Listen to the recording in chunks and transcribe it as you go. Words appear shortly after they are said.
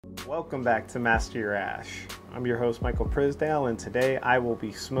Welcome back to Master Your Ash. I'm your host Michael Prisdale, and today I will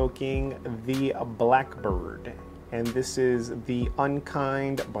be smoking the Blackbird. And this is the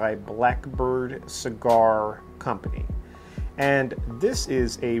Unkind by Blackbird Cigar Company. And this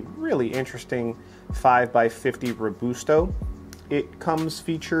is a really interesting 5x50 Robusto. It comes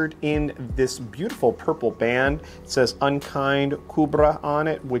featured in this beautiful purple band. It says Unkind Cubra on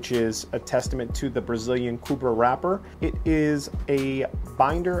it, which is a testament to the Brazilian Cubra wrapper. It is a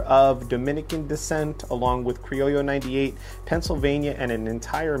binder of Dominican descent along with Criollo 98, Pennsylvania, and an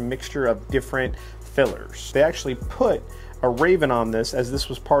entire mixture of different fillers. They actually put a Raven on this, as this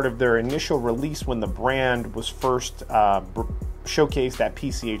was part of their initial release when the brand was first showcased at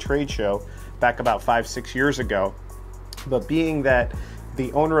PCA trade show back about 5-6 years ago. But being that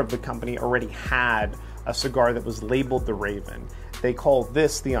the owner of the company already had a cigar that was labeled the Raven, they call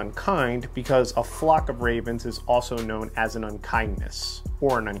this the Unkind because a flock of ravens is also known as an unkindness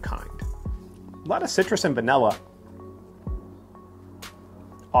or an unkind. A lot of citrus and vanilla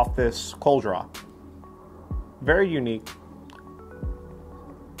off this cold draw. Very unique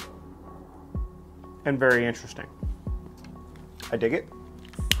and very interesting. I dig it.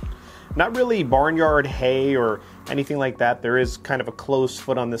 Not really barnyard hay or anything like that. There is kind of a closed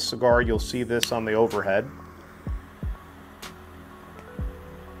foot on this cigar. You'll see this on the overhead.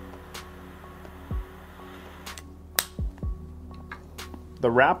 The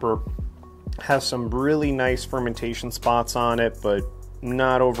wrapper has some really nice fermentation spots on it, but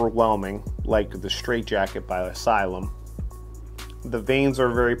not overwhelming like the Straight Jacket by Asylum. The veins are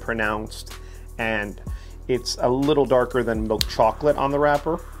very pronounced, and it's a little darker than milk chocolate on the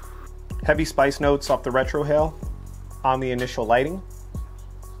wrapper. Heavy spice notes off the retrohale on the initial lighting.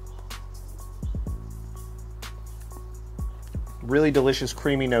 Really delicious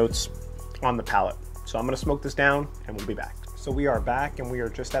creamy notes on the palate. So I'm going to smoke this down and we'll be back. So we are back, and we are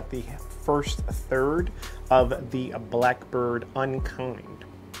just at the first third of the Blackbird Unkind.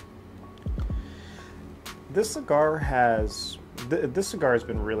 This cigar has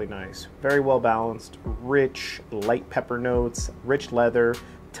been really nice. Very well balanced, rich, light pepper notes, rich leather,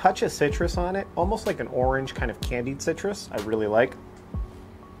 touch of citrus on it, almost like an orange kind of candied citrus. I really like.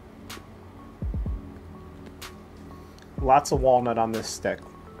 Lots of walnut on this stick.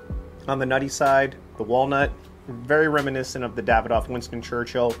 On the nutty side, the walnut, very reminiscent of the Davidoff Winston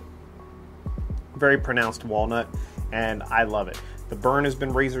Churchill. Very pronounced walnut, and I love it. The burn has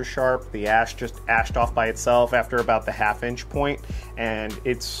been razor sharp. The ash just ashed off by itself after about the half-inch point, and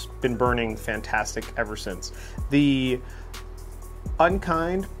it's been burning fantastic ever since. The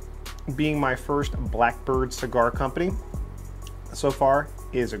Unkind, being my first Blackbird cigar company so far,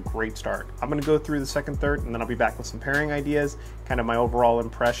 is a great start. I'm going to go through the second third, and then I'll be back with some pairing ideas, kind of my overall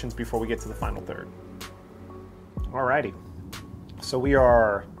impressions before we get to the final third. Alrighty, so we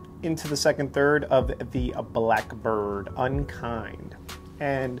are into the second third of the Blackbird Unkind.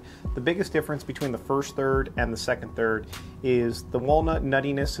 And the biggest difference between the first third and the second third is the walnut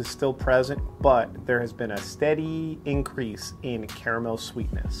nuttiness is still present, but there has been a steady increase in caramel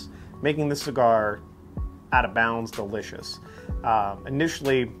sweetness, making this cigar out of bounds delicious.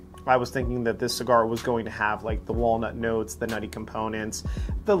 Initially, I was thinking that this cigar was going to have like the walnut notes, the nutty components,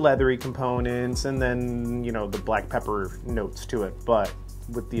 the leathery components, and then, you know, the black pepper notes to it. But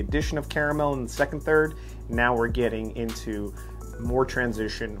with the addition of caramel in the second third, now we're getting into more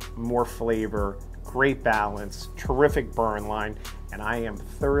transition, more flavor, great balance, terrific burn line, and I am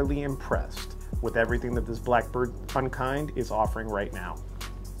thoroughly impressed with everything that this Blackbird Unkind is offering right now.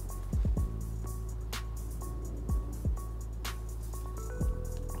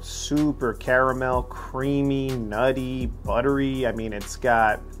 Super caramel, creamy, nutty, buttery. I mean, it's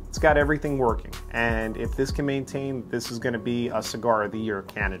got everything working. And if this can maintain, this is going to be a Cigar of the Year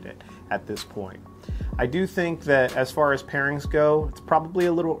candidate at this point. I do think that as far as pairings go, it's probably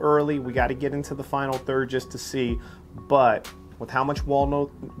a little early. We got to get into the final third just to see. But with how much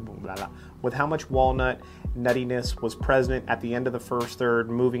walnut nuttiness was present at the end of the first third,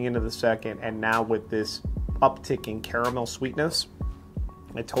 moving into the second, and now with this uptick in caramel sweetness,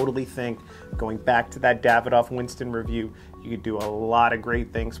 I totally think, going back to that Davidoff Winston review, you could do a lot of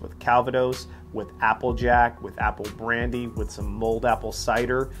great things with Calvados, with Applejack, with apple brandy, with some mulled apple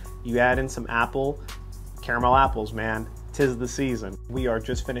cider. You add in some caramel apples, man. 'Tis the season. We are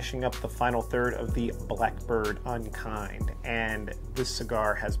just finishing up the final third of the Blackbird Unkind, and this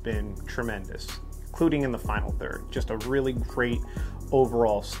cigar has been tremendous, including in the final third. Just a really great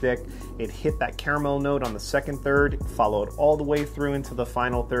overall stick. It hit that caramel note on the second third, followed all the way through into the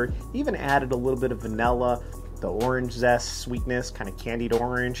final third, even added a little bit of vanilla, the orange zest, sweetness, kind of candied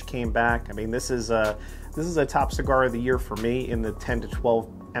orange came back. I mean, this is a top cigar of the year for me in the 10 to 12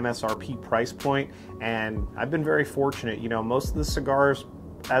 MSRP price point, and I've been very fortunate. You know, most of the cigars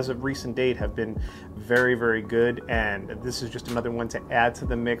as of recent date have been very, very good, and this is just another one to add to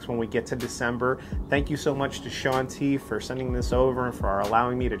the mix when we get to December. Thank you so much to Sean T for sending this over and for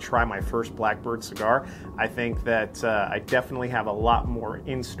allowing me to try my first Blackbird cigar. I think that I definitely have a lot more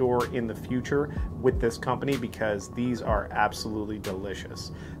in store in the future with this company because these are absolutely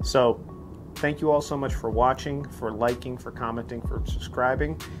delicious. So thank you all so much for watching, for liking, for commenting, for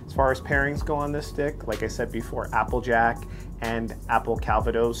subscribing. As far as pairings go on this stick, like I said before, Applejack and Apple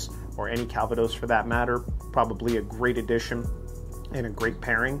Calvados, or any Calvados for that matter, probably a great addition and a great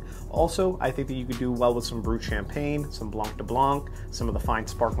pairing. Also, I think that you could do well with some brut champagne, some Blanc de Blanc, some of the fine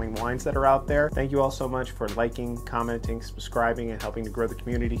sparkling wines that are out there. Thank you all so much for liking, commenting, subscribing, and helping to grow the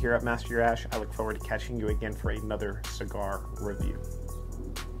community here at Master Your Ash. I look forward to catching you again for another cigar review.